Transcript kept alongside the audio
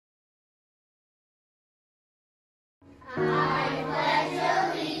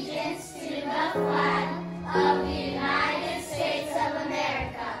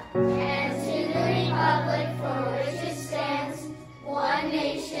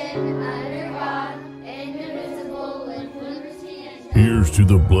heaven, under God, indivisible, with liberty and justice. Here's to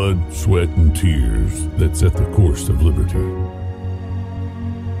the blood, sweat, and tears that set the course of liberty.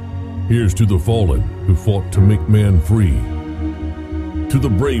 Here's to the fallen who fought to make man free. To the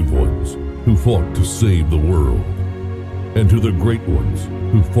brave ones who fought to save the world. And to the great ones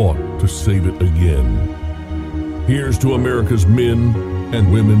who fought to save it again. Here's to America's men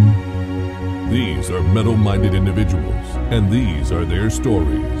and women. These are metal-minded individuals, and these are their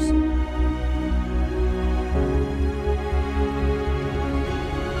stories.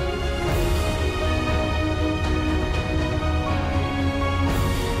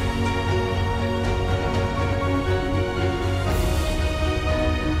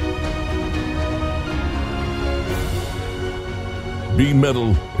 Be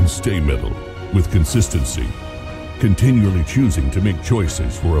metal and stay metal with consistency, continually choosing to make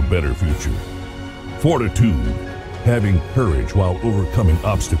choices for a better future. Fortitude, having courage while overcoming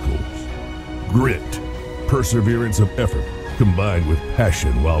obstacles. Grit, perseverance of effort combined with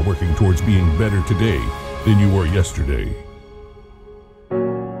passion while working towards being better today than you were yesterday.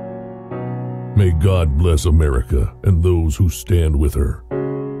 May God bless America and those who stand with her.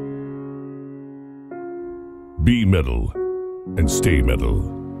 Be metal and stay metal.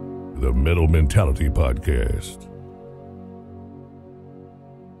 The Mettle Mentality Podcast.